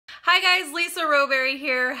Hi guys, Lisa Rowberry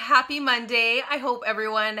here. Happy Monday. I hope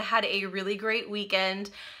everyone had a really great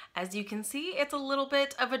weekend. As you can see, it's a little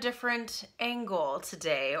bit of a different angle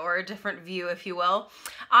today, or a different view, if you will.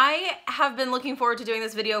 I have been looking forward to doing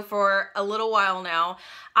this video for a little while now.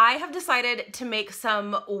 I have decided to make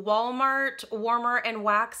some Walmart warmer and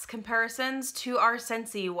wax comparisons to our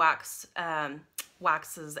Scentsy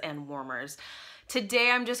waxes and warmers.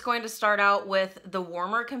 Today I'm just going to start out with the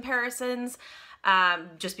warmer comparisons,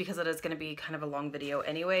 just because it is going to be kind of a long video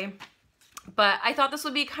anyway. But I thought this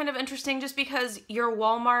would be kind of interesting just because your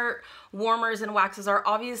Walmart warmers and waxes are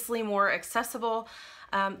obviously more accessible.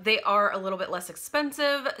 They are a little bit less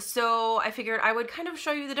expensive, so I figured I would kind of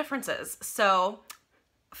show you the differences. So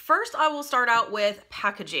first I will start out with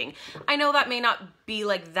packaging. I know that may not be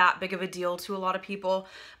like that big of a deal to a lot of people,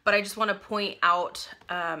 but I just want to point out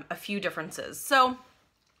a few differences. So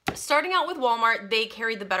starting out with Walmart, they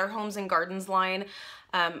carry the Better Homes and Gardens line,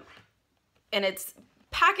 and it's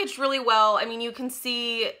packaged really well. I mean, you can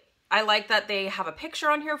see, I like that they have a picture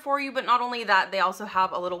on here for you, but not only that, they also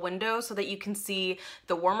have a little window so that you can see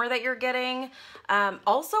the warmer that you're getting.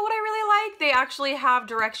 Also, what I really like, they actually have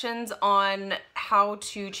directions on how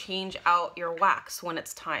to change out your wax when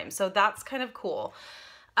it's time. So that's kind of cool.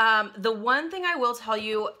 The one thing I will tell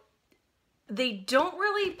you, they don't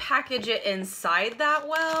really package it inside that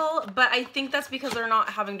well, but I think that's because they're not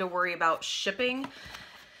having to worry about shipping.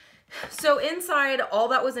 So inside, all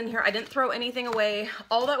that was in here, I didn't throw anything away.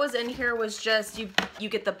 All that was in here was just, you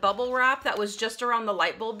get the bubble wrap that was just around the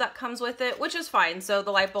light bulb that comes with it, which is fine. So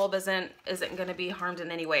the light bulb isn't gonna be harmed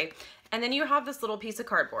in any way. And then you have this little piece of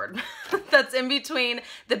cardboard that's in between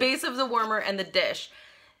the base of the warmer and the dish.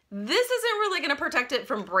 This isn't really gonna protect it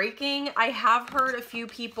from breaking. I have heard a few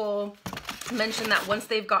people mention that once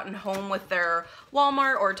they've gotten home with their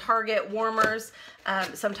Walmart or Target warmers,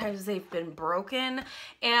 sometimes they've been broken.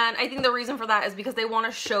 And I think the reason for that is because they want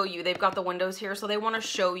to show you, they've got the windows here, so they want to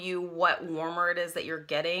show you what warmer it is that you're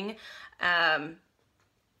getting.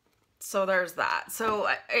 So there's that. So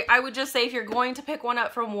I would just say if you're going to pick one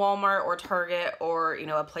up from Walmart or Target, or you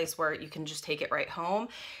know, a place where you can just take it right home,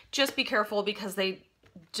 just be careful because they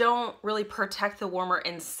don't really protect the warmer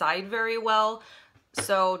inside very well.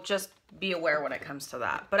 So just be aware when it comes to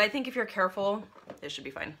that. But I think if you're careful, it should be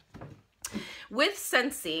fine. With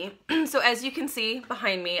Scentsy, so as you can see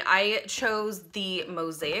behind me, I chose the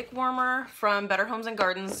Mosaic warmer from Better Homes and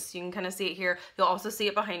Gardens. You can kind of see it here. You'll also see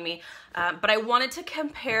it behind me. But I wanted to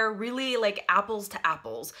compare really like apples to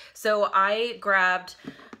apples. So I grabbed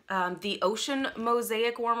the Ocean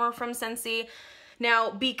Mosaic warmer from Scentsy.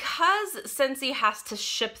 Now, because Scentsy has to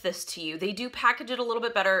ship this to you, they do package it a little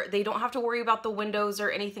bit better. They don't have to worry about the windows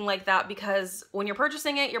or anything like that, because when you're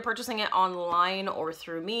purchasing it online or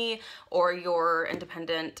through me or your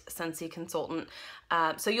independent Scentsy consultant.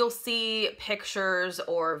 So you'll see pictures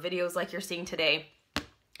or videos like you're seeing today.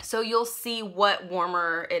 So you'll see what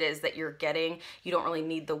warmer it is that you're getting. You don't really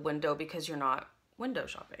need the window because you're not window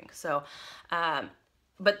shopping. So,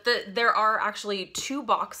 but there are actually two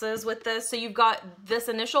boxes with this. So you've got this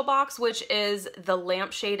initial box, which is the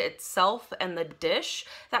lampshade itself and the dish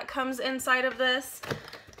that comes inside of this.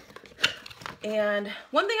 And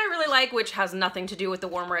one thing I really like, which has nothing to do with the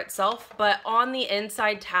warmer itself, but on the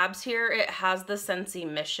inside tabs here, it has the Scentsy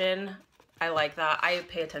mission. I like that. I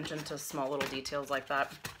pay attention to small little details like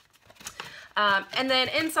that. And then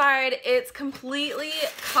inside, it's completely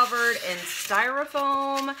covered in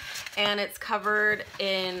styrofoam, and it's covered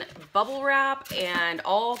in bubble wrap and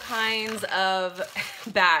all kinds of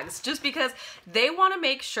bags, just because they want to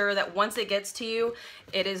make sure that once it gets to you,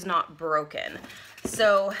 it is not broken.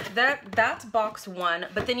 So that's box one,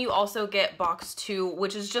 but then you also get box two,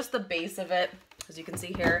 which is just the base of it. As you can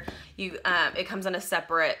see here, it comes in a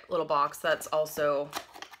separate little box that's also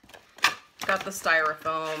got the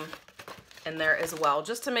styrofoam in there as well,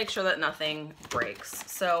 just to make sure that nothing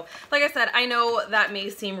breaks. So like I said, I know that may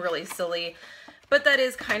seem really silly, but that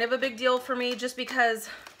is kind of a big deal for me, just because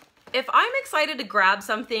if I'm excited to grab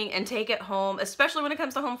something and take it home, especially when it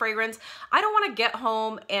comes to home fragrance, I don't want to get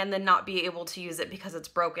home and then not be able to use it because it's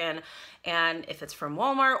broken. And if it's from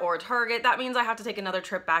Walmart or Target, that means I have to take another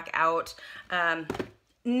trip back out.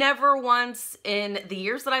 Never once in the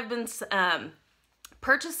years that I've been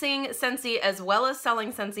purchasing Scentsy as well as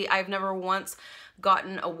selling Scentsy, I've never once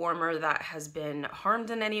gotten a warmer that has been harmed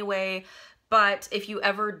in any way. But if you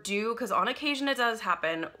ever do, because on occasion it does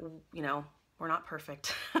happen, you know, we're not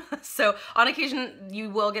perfect. So on occasion you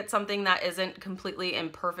will get something that isn't completely in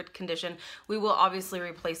perfect condition. We will obviously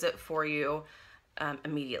replace it for you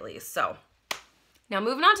immediately. So now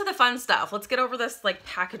moving on to the fun stuff. Let's get over this like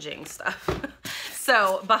packaging stuff.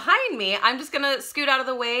 So behind me, I'm just gonna scoot out of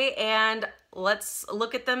the way and let's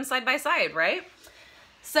look at them side by side, right?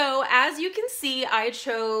 So as you can see, I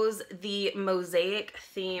chose the Mosaic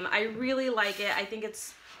theme. I really like it. I think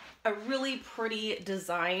it's a really pretty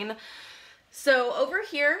design. So over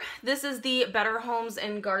here, this is the Better Homes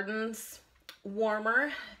and Gardens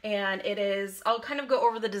warmer, and it is, I'll kind of go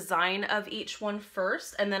over the design of each one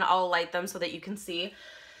first, and then I'll light them so that you can see.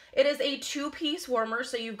 It is a 2-piece warmer,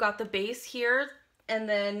 so you've got the base here, and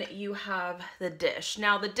then you have the dish.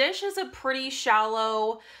 Now the dish is a pretty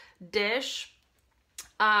shallow dish.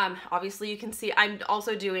 Obviously you can see, I'm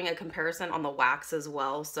also doing a comparison on the wax as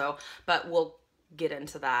well, so, but we'll get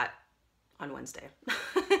into that on Wednesday.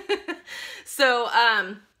 So,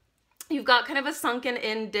 you've got kind of a sunken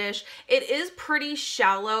in dish. It is pretty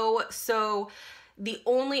shallow, so the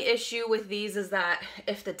only issue with these is that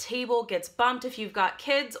if the table gets bumped, if you've got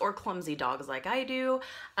kids or clumsy dogs like I do,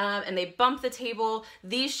 and they bump the table,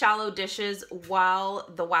 these shallow dishes, while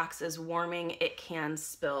the wax is warming, it can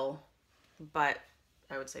spill, but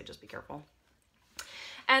I would say just be careful.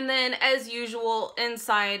 And then as usual,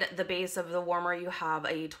 inside the base of the warmer, you have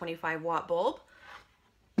a 25-watt bulb.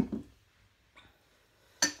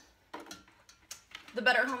 The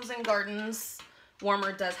Better Homes and Gardens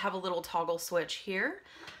warmer does have a little toggle switch here.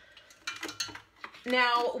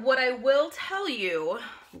 Now, what I will tell you,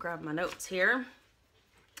 grab my notes here.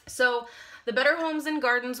 So the Better Homes and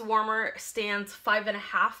Gardens warmer stands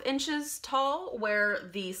 5.5 inches tall, where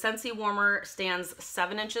the Scentsy warmer stands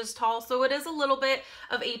 7 inches tall. So it is a little bit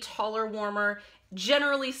of a taller warmer.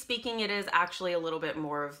 Generally speaking, it is actually a little bit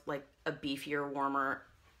more of like a beefier warmer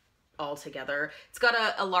altogether. It's got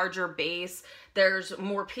a larger base. There's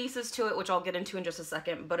more pieces to it, which I'll get into in just a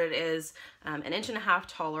second, but it is 1.5 inches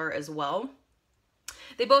taller as well.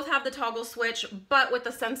 They both have the toggle switch, but with the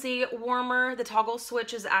Scentsy warmer, the toggle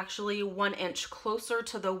switch is actually 1 inch closer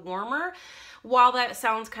to the warmer. While that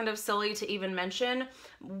sounds kind of silly to even mention,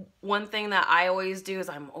 one thing that I always do is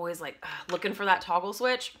I'm always like looking for that toggle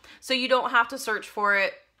switch. So you don't have to search for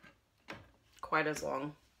it quite as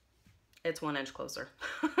long. It's 1 inch closer.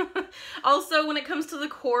 Also, when it comes to the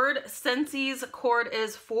cord, Scentsy's cord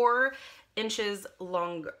is 4 inches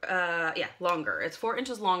longer. Longer. It's 4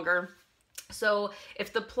 inches longer. So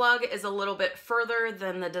if the plug is a little bit further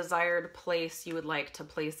than the desired place you would like to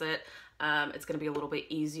place it, it's going to be a little bit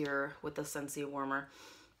easier with the Scentsy warmer,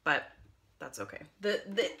 but that's okay.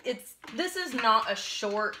 This is not a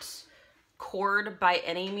short cord by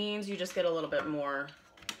any means. You just get a little bit more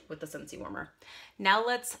with the Scentsy warmer. Now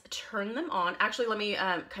let's turn them on. Actually, let me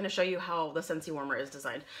kind of show you how the Scentsy warmer is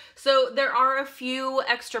designed. So there are a few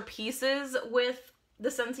extra pieces with the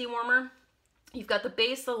Scentsy warmer. You've got the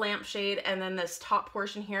base, the lampshade, and then this top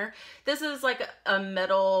portion here. This is like a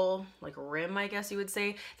metal, like rim, I guess you would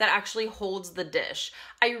say, that actually holds the dish.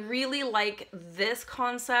 I really like this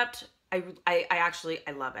concept. I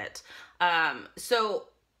love it. So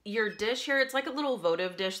your dish here, it's like a little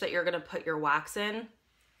votive dish that you're gonna put your wax in.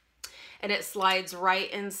 And it slides right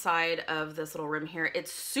inside of this little rim here.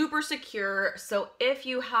 It's super secure. So if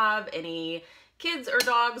you have any kids or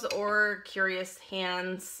dogs or curious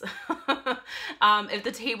hands, if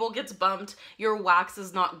the table gets bumped, your wax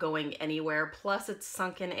is not going anywhere. Plus it's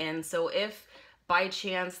sunken in. So if by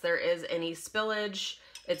chance there is any spillage,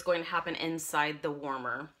 it's going to happen inside the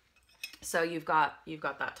warmer. So you've got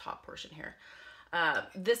that top portion here.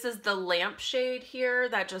 This is the lampshade here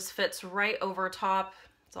that just fits right over top.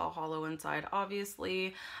 It's all hollow inside,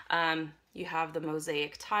 obviously. You have the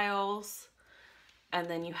Mosaic tiles, and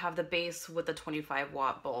then you have the base with the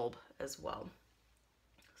 25-watt bulb as well.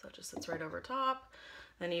 So it just sits right over top.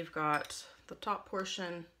 Then you've got the top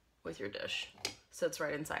portion with your dish. Sits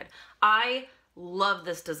right inside. I love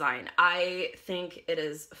this design. I think it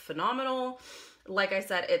is phenomenal. Like I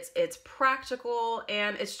said, it's practical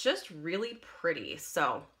and it's just really pretty.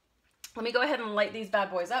 So let me go ahead and light these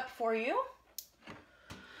bad boys up for you.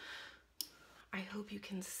 I hope you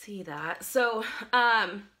can see that. So,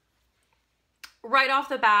 right off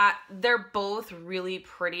the bat, they're both really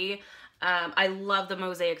pretty. I love the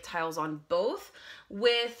Mosaic tiles on both.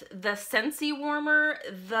 With the Scentsy warmer,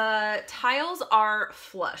 the tiles are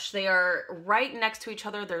flush. They are right next to each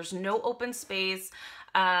other. There's no open space.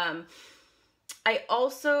 I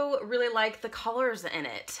also really like the colors in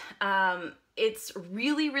it. It's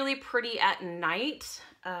really, really pretty at night.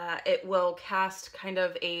 It will cast kind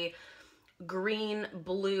of a green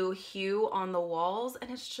blue hue on the walls, and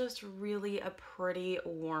it's just really a pretty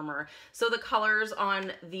warmer. So the colors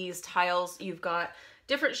on these tiles, you've got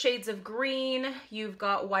different shades of green, you've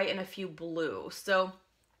got white and a few blue. So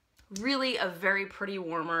really a very pretty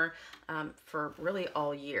warmer for really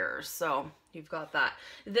all year. So you've got that.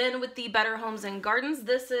 Then with the Better Homes and Gardens,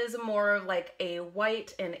 this is more of like a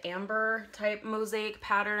white and amber type mosaic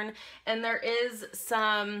pattern. And there is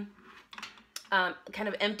some kind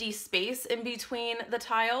of empty space in between the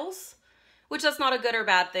tiles, which that's not a good or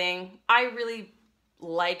bad thing. I really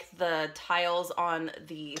like the tiles on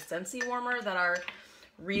the Scentsy warmer that are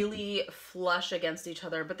really flush against each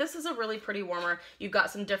other, but this is a really pretty warmer. You've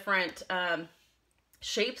got some different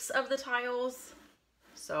shapes of the tiles,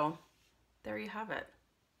 so there you have it.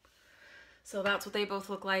 So that's what they both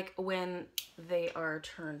look like when they are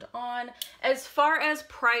turned on. As far as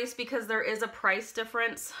price, because there is a price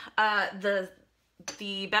difference, the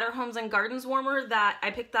Better Homes and Gardens warmer, that I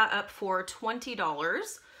picked that up for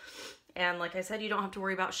 $20. And like I said, you don't have to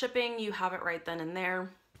worry about shipping. You have it right then and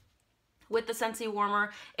there. With the Scentsy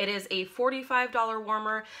warmer, it is a $45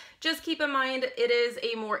 warmer. Just keep in mind, it is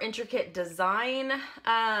a more intricate design.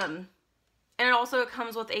 And it also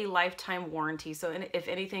comes with a lifetime warranty. So if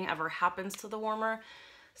anything ever happens to the warmer,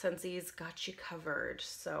 Scentsy's got you covered.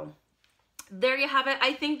 So there you have it.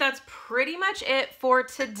 I think that's pretty much it for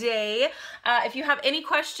today. If you have any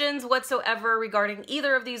questions whatsoever regarding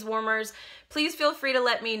either of these warmers, please feel free to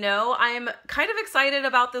let me know. I am kind of excited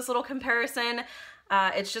about this little comparison.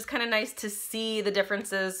 It's just kind of nice to see the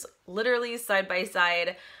differences literally side by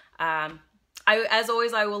side. As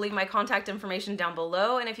always, I will leave my contact information down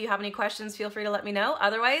below, and if you have any questions, feel free to let me know.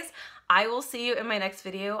 Otherwise, I will see you in my next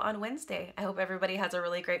video on Wednesday. I hope everybody has a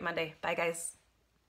really great Monday. Bye, guys.